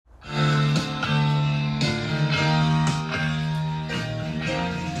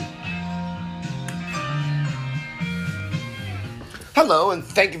Hello, and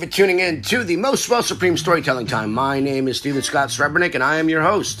thank you for tuning in to the Most Swell Supreme Storytelling Time. My name is Stephen Scott Srebrenik, and I am your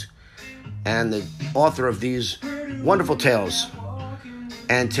host and the author of these wonderful tales.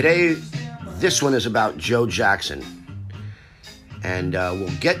 And today, this one is about Joe Jackson. And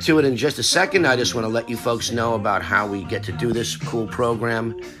we'll get to it in just a second. I just want to let you folks know about how we get to do this cool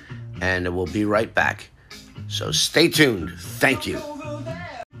program, and we'll be right back. So stay tuned. Thank you.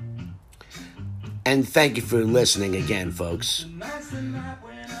 And thank you for listening again, folks.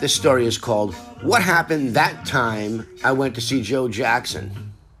 This story is called What Happened That Time I Went to See Joe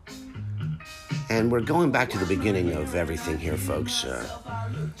Jackson. And we're going back to the beginning of everything here, folks.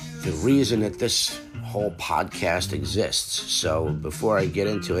 The reason that this whole podcast exists. So before I get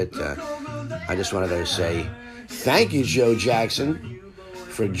into it, I just wanted to say thank you, Joe Jackson,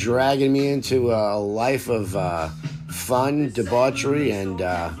 for dragging me into a life of fun, debauchery, and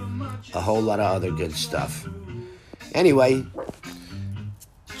a whole lot of other good stuff. Anyway,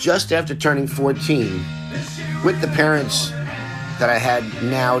 just after turning 14, with the parents that I had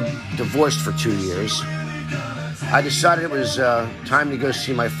now divorced for 2 years, I decided it was time to go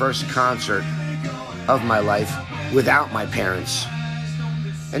see my first concert of my life without my parents.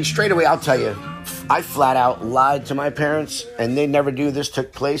 And straight away, I'll tell you, I flat out lied to my parents, and they never knew this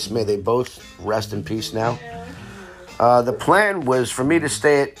took place. May they both rest in peace now. The plan was for me to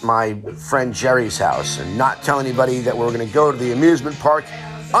stay at my friend Jerry's house and not tell anybody that we were going to go to the amusement park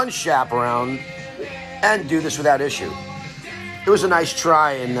unchaperoned and do this without issue. It was a nice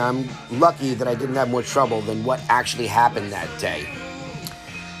try, and I'm lucky that I didn't have more trouble than what actually happened that day.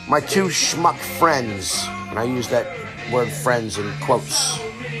 My two schmuck friends, and I use that word friends in quotes,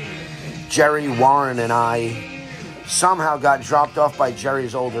 Jerry, Warren, and I somehow got dropped off by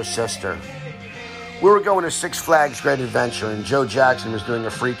Jerry's older sister. We were going to Six Flags Great Adventure, and Joe Jackson was doing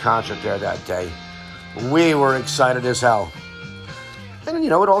a free concert there that day. We were excited as hell. And,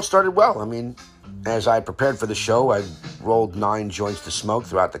 it all started well. I mean, as I prepared for the show, I rolled 9 joints to smoke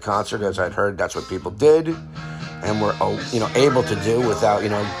throughout the concert. As I'd heard, that's what people did and were, able to do without,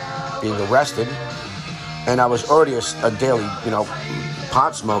 being arrested. And I was already a daily,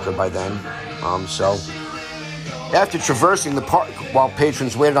 pot smoker by then. So after traversing the park while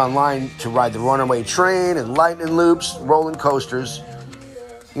patrons waited online to ride the runaway train and lightning loops, rolling coasters,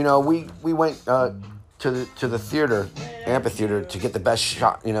 we went to the theater, amphitheater, to get the best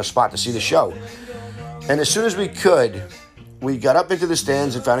spot to see the show. And as soon as we could, we got up into the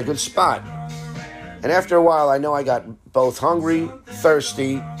stands and found a good spot. And after a while, I know I got both hungry,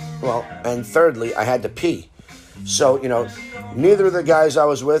 thirsty, and thirdly, I had to pee. So, neither of the guys I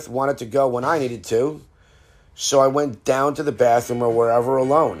was with wanted to go when I needed to. So I went down to the bathroom or wherever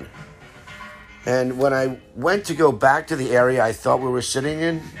alone. And when I went to go back to the area I thought we were sitting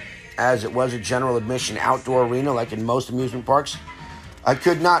in, as it was a general admission outdoor arena like in most amusement parks, I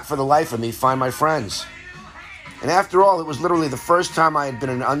could not for the life of me find my friends. And after all, it was literally the first time I had been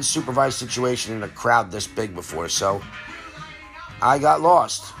in an unsupervised situation in a crowd this big before, so I got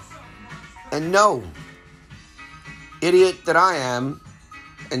lost. And no, idiot that I am,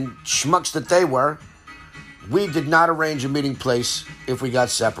 and schmucks that they were, we did not arrange a meeting place if we got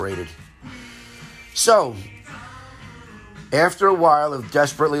separated. So, after a while of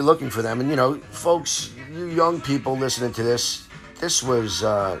desperately looking for them, and folks, you young people listening to this was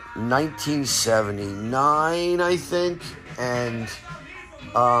 1979, I think, and,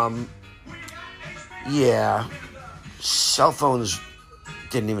 cell phones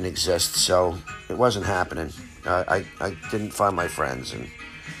didn't even exist, so it wasn't happening. I didn't find my friends, and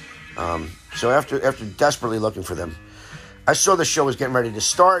so after desperately looking for them, I saw the show was getting ready to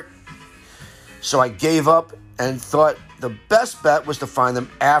start, so I gave up and thought the best bet was to find them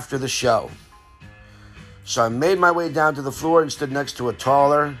after the show. So I made my way down to the floor and stood next to a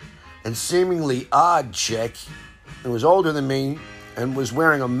taller and seemingly odd chick who was older than me and was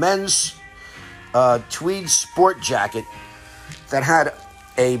wearing a men's tweed sport jacket that had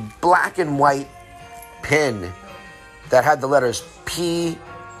a black and white pin that had the letters P,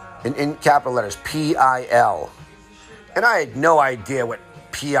 in capital letters, P-I-L. And I had no idea what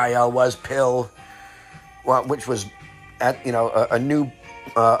P-I-L was, pill, which was at, a new,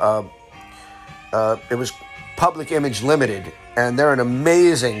 it was Public Image Limited, and they're an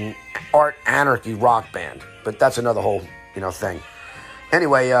amazing art anarchy rock band, but that's another whole, thing.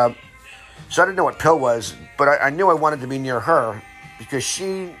 Anyway, so I didn't know what pill was, but I knew I wanted to be near her because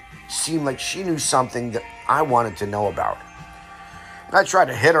she seemed like she knew something that I wanted to know about. And I tried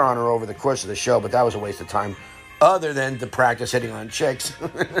to hit her on her over the course of the show, but that was a waste of time, other than to practice hitting on chicks.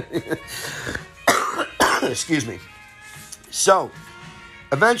 Excuse me. So,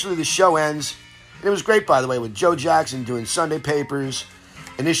 eventually the show ends, And it was great, by the way, with Joe Jackson doing Sunday papers,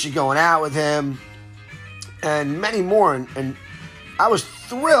 and Ishii going out with him, and many more. And I was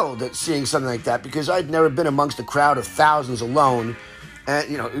thrilled at seeing something like that because I'd never been amongst a crowd of thousands alone. And,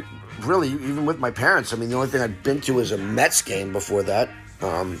 you know, really, even with my parents, I mean, the only thing I'd been to was a Mets game before that,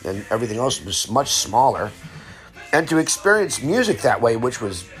 and everything else was much smaller. And to experience music that way, which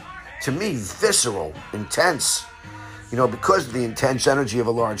was, to me, visceral, intense, you know, because of the intense energy of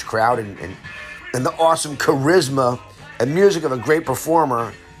a large crowd and the awesome charisma and music of a great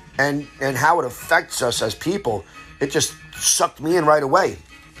performer and how it affects us as people, it just sucked me in right away.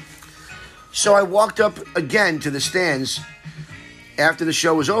 So I walked up again to the stands after the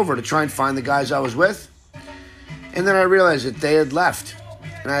show was over to try and find the guys I was with. And then I realized that they had left.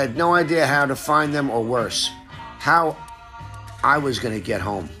 And I had no idea how to find them, or worse, how I was going to get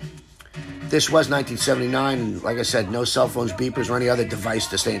home. This was 1979, and like I said, no cell phones, beepers, or any other device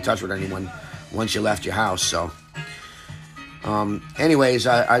to stay in touch with anyone once you left your house. So, anyways,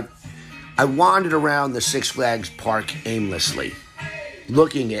 I wandered around the Six Flags park aimlessly,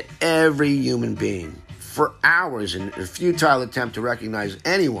 looking at every human being for hours in a futile attempt to recognize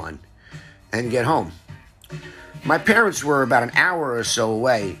anyone and get home. My parents were about an hour or so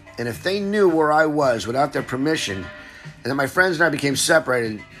away, and if they knew where I was without their permission, and that my friends and I became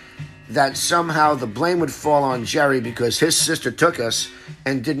separated, that somehow the blame would fall on Jerry because his sister took us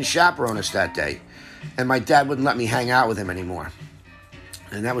and didn't chaperone us that day. And my dad wouldn't let me hang out with him anymore.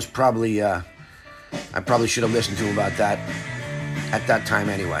 And that was probably, I probably should have listened to him about that at that time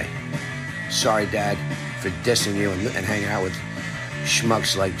anyway. Sorry, Dad, for dissing you and hanging out with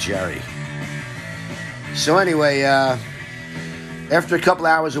schmucks like Jerry. So anyway, after a couple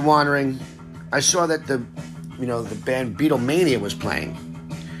hours of wandering, I saw that the band Beatlemania was playing.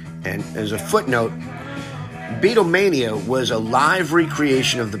 And as a footnote, Beatlemania was a live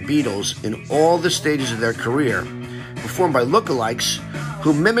recreation of the Beatles in all the stages of their career, performed by lookalikes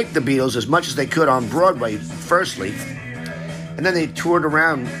who mimicked the Beatles as much as they could on Broadway, firstly, and then they toured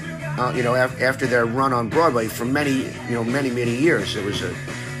around, after their run on Broadway for many years. It was a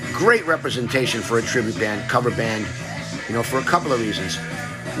great representation for a tribute band, cover band, for a couple of reasons.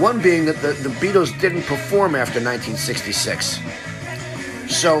 One being that the Beatles didn't perform after 1966.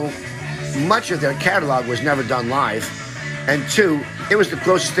 So much of their catalog was never done live, and two, it was the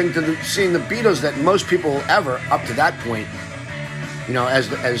closest thing to seeing the Beatles that most people ever up to that point,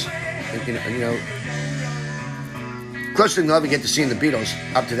 closest thing they'll ever get to seeing the Beatles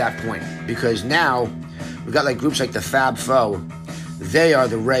up to that point, because now we've got like groups like the Fab Four. They are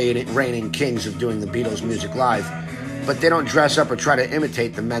the reigning kings of doing the Beatles music live, but they don't dress up or try to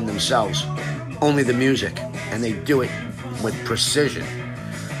imitate the men themselves, only the music, and they do it with precision.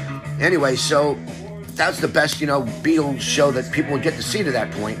 Anyway, so that's the best, Beatles show that people would get to see to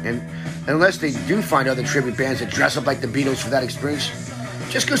that point. And unless they do find other tribute bands that dress up like the Beatles for that experience,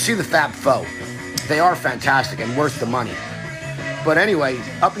 just go see the Fab Four. They are fantastic and worth the money. But anyway,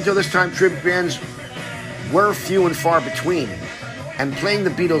 up until this time, tribute bands were few and far between. And playing the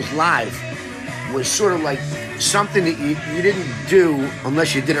Beatles live was sort of like something that you didn't do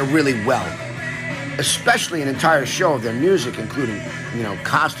unless you did it really well. Especially an entire show of their music, including,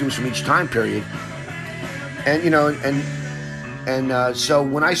 costumes from each time period. And, so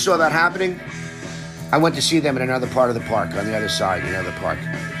when I saw that happening, I went to see them in another part of the park, on the other side, of the park.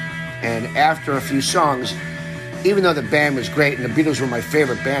 And after a few songs, even though the band was great and the Beatles were my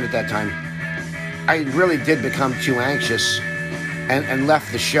favorite band at that time, I really did become too anxious and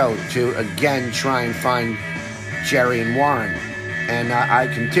left the show to again try and find Jerry and Warren. And I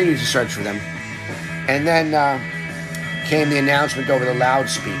continued to search for them. And then came the announcement over the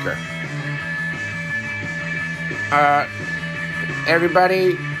loudspeaker.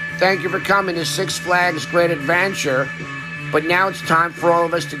 Everybody, thank you for coming to Six Flags Great Adventure. But now it's time for all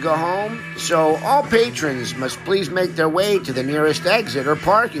of us to go home. So all patrons must please make their way to the nearest exit or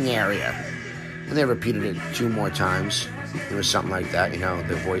parking area. And they repeated it 2 more times. It was something like that,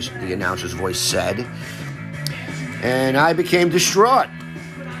 the announcer's voice said. And I became distraught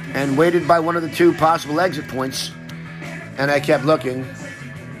and waited by one of the 2 possible exit points, and I kept looking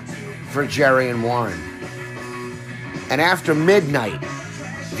for Jerry and Warren. And after midnight,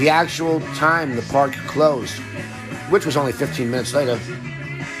 the actual time the park closed, which was only 15 minutes later,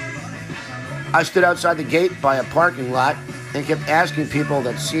 I stood outside the gate by a parking lot and kept asking people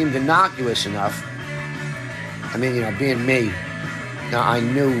that seemed innocuous enough. I mean, being me, now I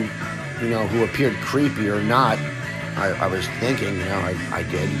knew, who appeared creepy or not. I was thinking, I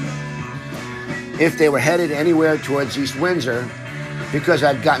did. If they were headed anywhere towards East Windsor, because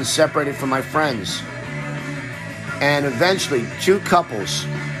I'd gotten separated from my friends. And eventually, 2 couples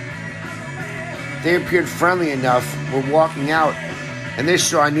They appeared friendly enough. We're walking out, and they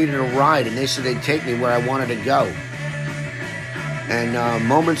saw I needed a ride, and they said they'd take me where I wanted to go. And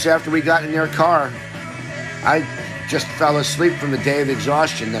moments after we got in their car, I just fell asleep from the day of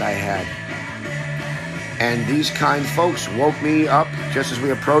exhaustion that I had. And these kind folks woke me up just as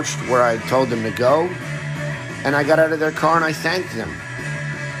we approached where I told them to go. And I got out of their car and I thanked them.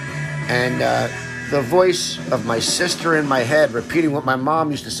 And the voice of my sister in my head repeating what my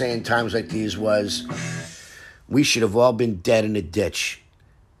mom used to say in times like these was, we should have all been dead in a ditch.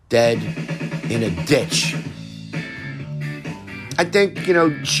 Dead in a ditch. I think,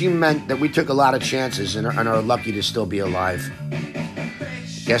 she meant that we took a lot of chances and are lucky to still be alive.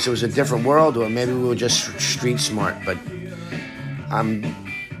 Guess it was a different world, or maybe we were just street smart, but I'm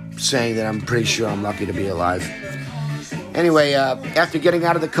saying that I'm pretty sure I'm lucky to be alive. Anyway, after getting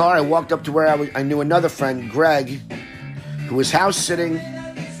out of the car, I walked up to where I knew another friend, Greg, who was house sitting,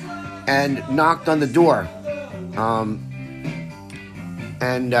 and knocked on the door.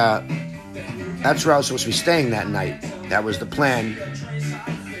 That's where I was supposed to be staying that night. That was the plan.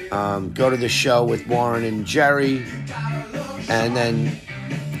 Go to the show with Warren and Jerry, and then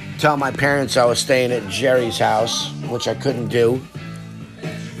tell my parents I was staying at Jerry's house, which I couldn't do,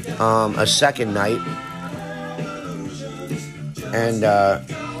 a second night. And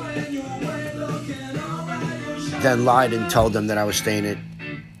then lied and told them that I was staying at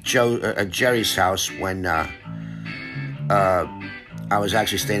Jerry's house when I was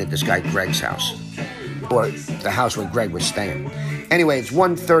actually staying at this guy Greg's house, or the house where Greg was staying. Anyway, it's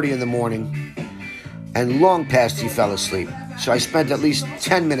 1:30 in the morning, and long past he fell asleep. So I spent at least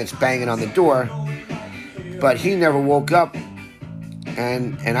 10 minutes banging on the door, but he never woke up.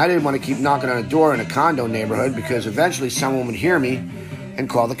 And I didn't want to keep knocking on a door in a condo neighborhood because eventually someone would hear me and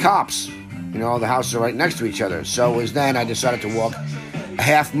call the cops. The houses are right next to each other. So it was then I decided to walk a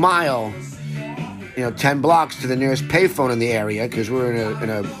half mile, 10 blocks to the nearest payphone in the area, because we were in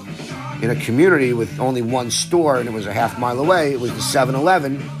a community with only one store, and it was a half mile away. It was the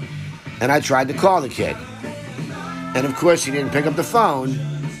 7-Eleven, and I tried to call the kid. And of course, he didn't pick up the phone.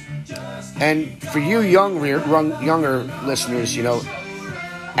 And for you younger listeners,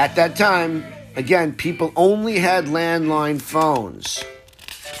 at that time, again, people only had landline phones,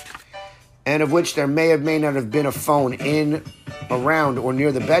 and of which there may not have been a phone in, around, or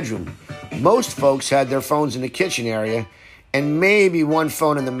near the bedroom. Most folks had their phones in the kitchen area, and maybe one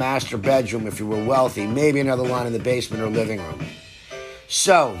phone in the master bedroom if you were wealthy, maybe another line in the basement or living room.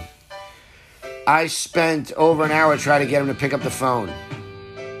 So I spent over an hour trying to get him to pick up the phone.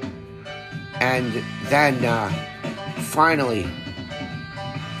 And then finally,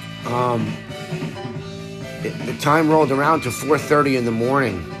 the time rolled around to 4:30 in the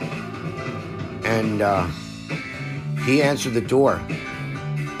morning, and he answered the door.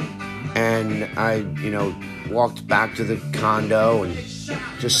 And I, walked back to the condo and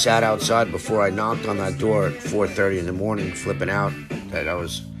just sat outside before I knocked on that door at 4:30 in the morning, flipping out that I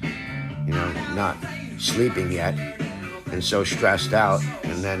was, not sleeping yet and so stressed out.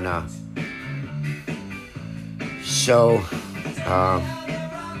 And then,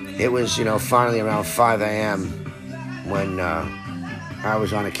 it was, finally around 5 a.m. when I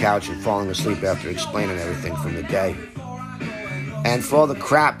was on a couch and falling asleep after explaining everything from the day. And for all the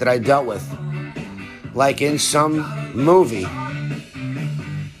crap that I dealt with, like in some movie,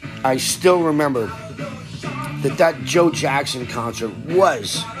 I still remember that Joe Jackson concert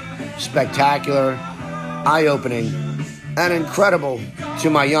was spectacular, eye-opening, and incredible to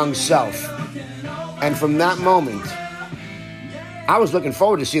my young self. And from that moment, I was looking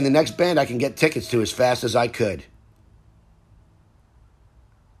forward to seeing the next band I can get tickets to as fast as I could.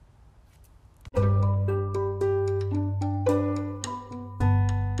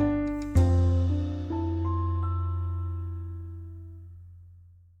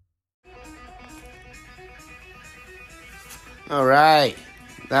 All right.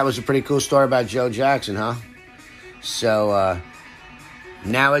 That was a pretty cool story about Joe Jackson, huh? So,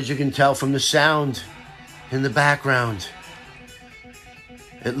 now as you can tell from the sound in the background,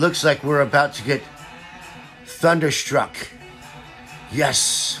 it looks like we're about to get thunderstruck.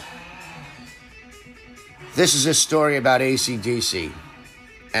 Yes. This is a story about AC/DC.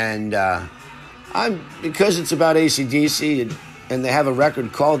 And because it's about AC/DC and they have a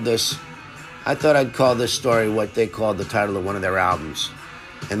record called this, I thought I'd call this story what they called the title of one of their albums.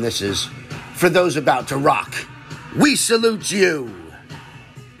 And this is, For Those About to Rock, We Salute You.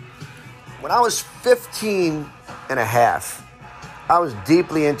 When I was 15 and a half, I was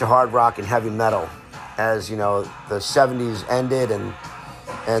deeply into hard rock and heavy metal as, the 70s ended and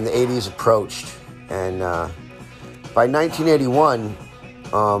the 80s approached. And by 1981,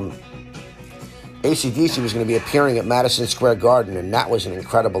 AC/DC was going to be appearing at Madison Square Garden, and that was an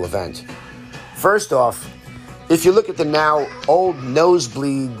incredible event. First off, if you look at the now old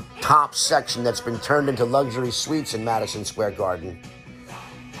nosebleed top section that's been turned into luxury suites in Madison Square Garden,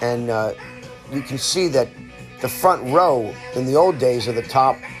 and you can see that the front row in the old days of the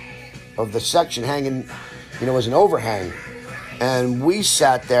top of the section hanging, was an overhang. And we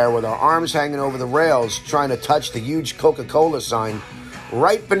sat there with our arms hanging over the rails trying to touch the huge Coca-Cola sign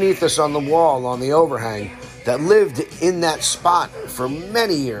right beneath us on the wall on the overhang that lived in that spot for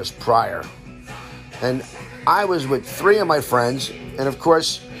many years prior. And I was with 3 of my friends, and of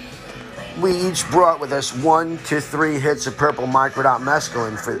course, we each brought with us 1 to 3 hits of purple microdot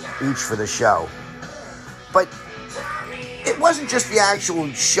mescaline for the show. But it wasn't just the actual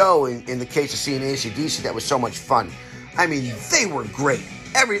show in the case of seeing AC/DC that was so much fun. I mean, they were great.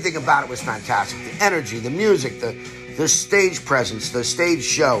 Everything about it was fantastic. The energy, the music, the stage presence, the stage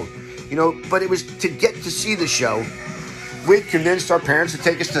show. But it was to get to see the show, we'd convinced our parents to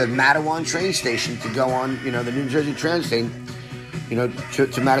take us to the Matawan train station to go on, the New Jersey train station,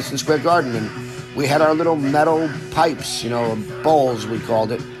 to Madison Square Garden. And we had our little metal pipes, bowls we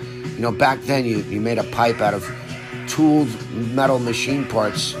called it. Back then you made a pipe out of tooled metal machine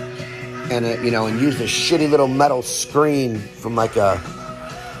parts and used a shitty little metal screen from like a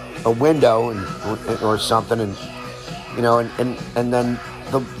window or something, and then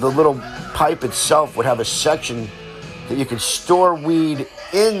the little pipe itself would have a section that you could store weed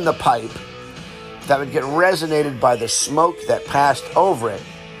in the pipe that would get resonated by the smoke that passed over it.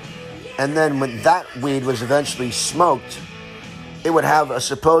 And then when that weed was eventually smoked, it would have a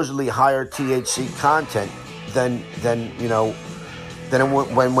supposedly higher THC content than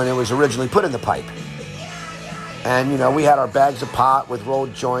when it was originally put in the pipe. And, we had our bags of pot with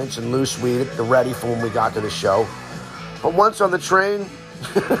rolled joints and loose weed at the ready for when we got to the show. But once on the train,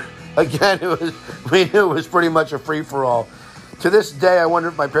 again, we knew it was pretty much a free-for-all. To this day, I wonder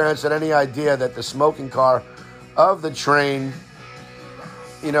if my parents had any idea that the smoking car of the train,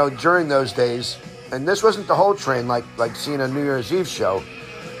 during those days, and this wasn't the whole train like seeing a New Year's Eve show,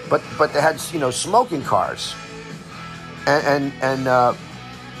 but they had, smoking cars. And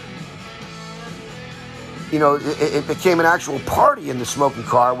it became an actual party in the smoking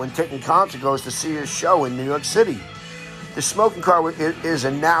car when taking concert goes to see a show in New York City. The smoking car is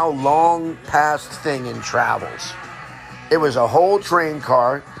a now long past thing in travels. It was a whole train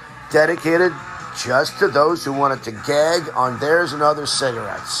car dedicated just to those who wanted to gag on theirs and others'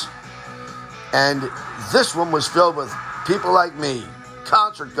 cigarettes. And this one was filled with people like me,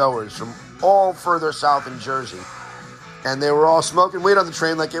 concert goers from all further south in Jersey. And they were all smoking weed on the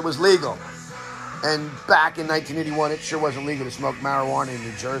train like it was legal. And back in 1981, it sure wasn't legal to smoke marijuana in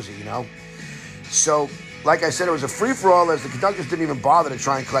New Jersey, So, like I said, it was a free-for-all as the conductors didn't even bother to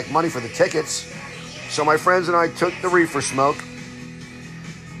try and collect money for the tickets. So my friends and I took the reefer smoke.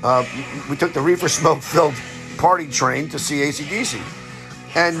 We took the reefer smoke-filled party train to see AC/DC.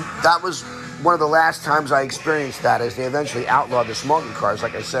 And that was one of the last times I experienced that, as they eventually outlawed the smoking cars,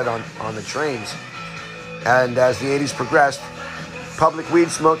 like I said, on the trains. And as the 80s progressed, public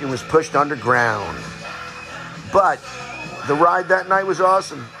weed smoking was pushed underground. But the ride that night was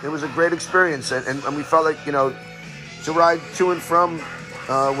awesome. It was a great experience. And we felt like, to ride to and from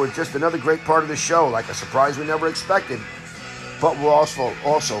was just another great part of the show, like a surprise we never expected. But we're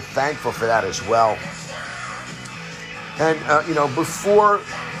also thankful for that as well. And, before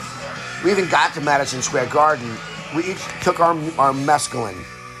we even got to Madison Square Garden, we each took our mescaline.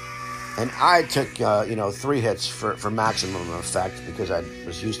 And I took, 3 hits for maximum effect because I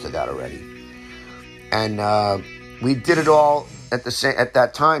was used to that already. And we did it all at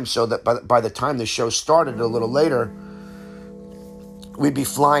that time, so that by the time the show started a little later, we'd be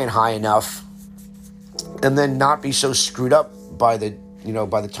flying high enough, and then not be so screwed up by the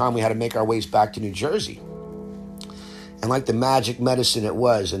time we had to make our ways back to New Jersey. And like the magic medicine it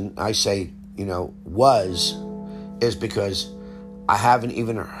was, and I say, is because I haven't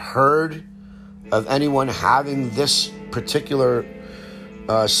even heard of anyone having this particular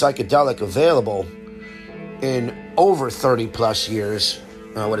psychedelic available in over 30 plus years.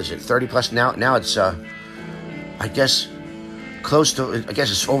 30 plus now? Now it's, I guess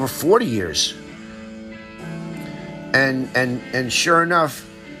it's over 40 years. And sure enough,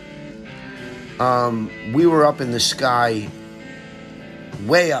 we were up in the sky,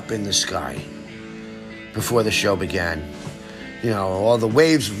 way up in the sky, before the show began. All the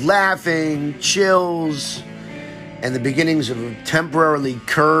waves of laughing, chills, and the beginnings of a temporarily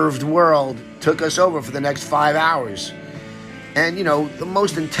curved world took us over for the next 5 hours. And, the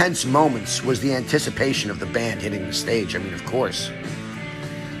most intense moments was the anticipation of the band hitting the stage. I mean, of course.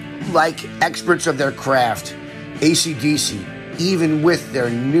 like experts of their craft, AC/DC, even with their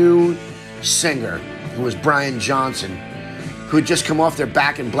new singer, who was Brian Johnson, who had just come off their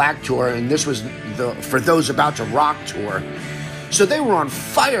Back in Black tour, and this was the For Those About to Rock tour. So they were on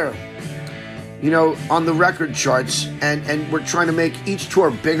fire, on the record charts, and we're trying to make each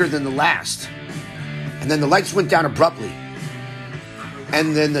tour bigger than the last. And then the lights went down abruptly.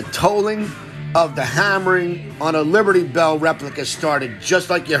 And then the tolling of the hammering on a Liberty Bell replica started, just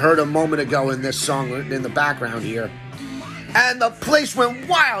like you heard a moment ago in this song in the background here. And the place went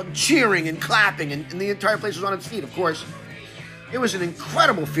wild, cheering and clapping, and the entire place was on its feet, of course. It was an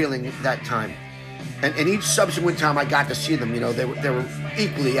incredible feeling at that time. And each subsequent time I got to see them, they were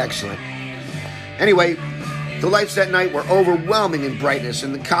equally excellent. Anyway, the lights that night were overwhelming in brightness,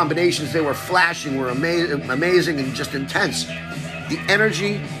 and the combinations they were flashing were amazing and just intense. The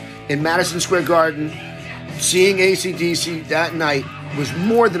energy in Madison Square Garden, seeing AC/DC that night, was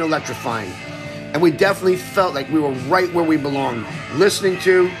more than electrifying. And we definitely felt like we were right where we belonged, listening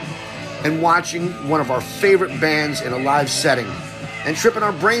to and watching one of our favorite bands in a live setting, and tripping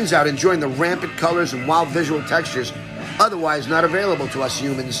our brains out enjoying the rampant colors and wild visual textures otherwise not available to us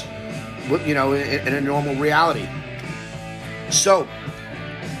humans, in a normal reality. So,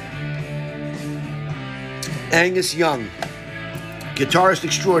 Angus Young, guitarist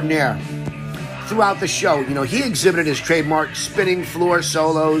extraordinaire, throughout the show, he exhibited his trademark spinning floor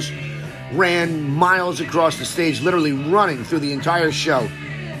solos, ran miles across the stage, literally running through the entire show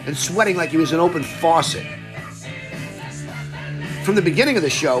and sweating like he was an open faucet. From the beginning of the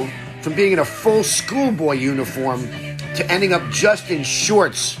show, from being in a full schoolboy uniform to ending up just in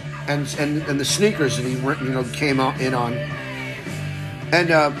shorts and the sneakers that he came in on.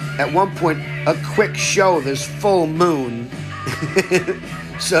 And at one point, a quick show of his full moon,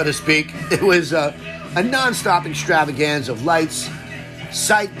 so to speak. It was a non-stop extravaganza of lights,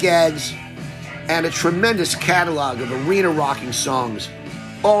 sight gags, and a tremendous catalog of arena-rocking songs,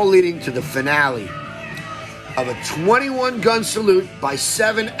 all leading to the finale of a 21-gun salute by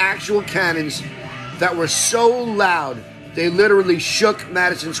 7 actual cannons that were so loud they literally shook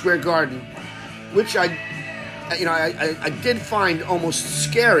Madison Square Garden, which I did find almost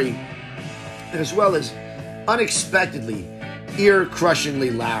scary, as well as unexpectedly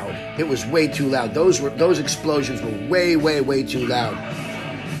ear-crushingly loud. It was way too loud. Those explosions were way, way, way too loud.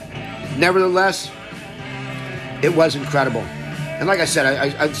 Nevertheless, it was incredible. And like I said,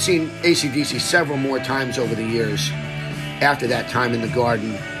 I've seen AC/DC several more times over the years after that time in the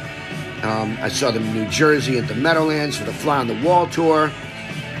Garden. I saw them in New Jersey at the Meadowlands for the Fly on the Wall tour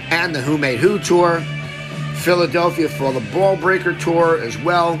and the Who Made Who tour. Philadelphia for the Ball Breaker tour as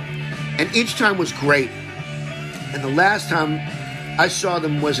well. And each time was great. And the last time I saw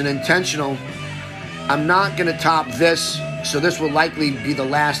them was an intentional, I'm not going to top this, so this will likely be the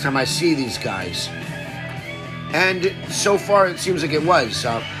last time I see these guys. And so far it seems like it was.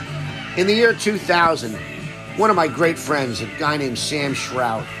 In the year 2000, one of my great friends, a guy named Sam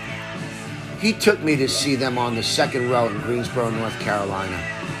Shrout, he took me to see them on the second row in Greensboro, North Carolina.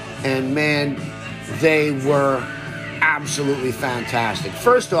 And man, they were absolutely fantastic.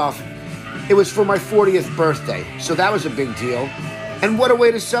 First off, it was for my 40th birthday, so that was a big deal. And what a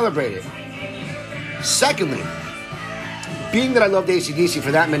way to celebrate it. Secondly, being that I loved AC/DC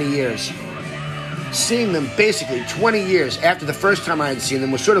for that many years, seeing them basically 20 years after the first time I had seen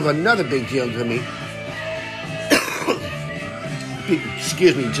them was sort of another big deal to me.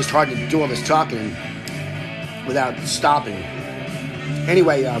 Excuse me, just hard to do all this talking without stopping.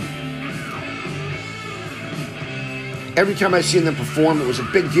 Anyway, every time I seen them perform, it was a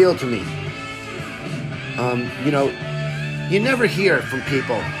big deal to me. You never hear from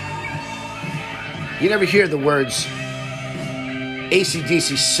people. You never hear the words,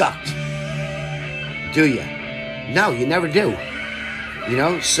 AC/DC sucked. Do you? No, you never do.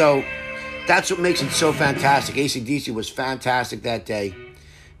 So that's what makes it so fantastic. AC/DC was fantastic that day.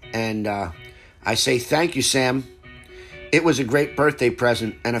 And I say thank you, Sam. It was a great birthday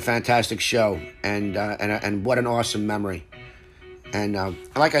present and a fantastic show. And what an awesome memory. And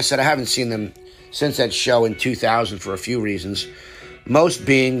like I said, I haven't seen them since that show in 2000 for a few reasons. Most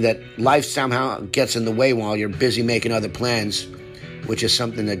being that life somehow gets in the way while you're busy making other plans, which is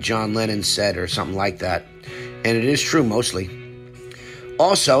something that John Lennon said or something like that. And it is true mostly.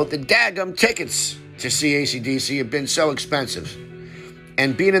 Also, the daggum tickets to see AC/DC have been so expensive.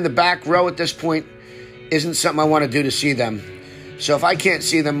 And being in the back row at this point isn't something I want to do to see them. So if I can't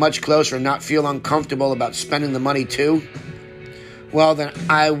see them much closer and not feel uncomfortable about spending the money too, well then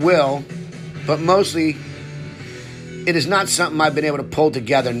I will. But mostly, it is not something I've been able to pull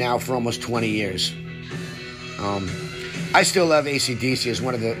together now for almost 20 years. I still love AC/DC as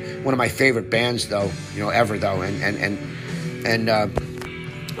one of my favorite bands, though, ever, though, and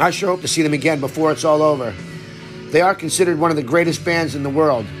I sure hope to see them again before it's all over. They are considered one of the greatest bands in the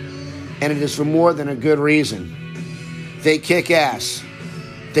world, and it is for more than a good reason. They kick ass.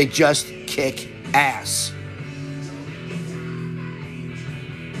 They just kick ass.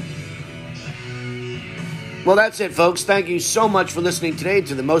 Well, that's it, folks. Thank you so much for listening today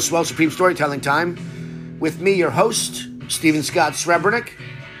to the Most Swell Supreme Storytelling Time with me, your host, Stephen Scott Srebrenik.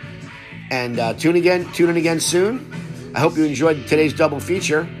 And tune in again soon. I hope you enjoyed today's double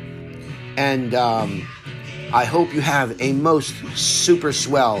feature. And I hope you have a most super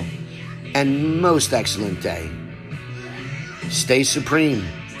swell and most excellent day. Stay supreme.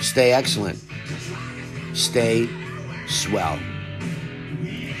 Stay excellent. Stay swell.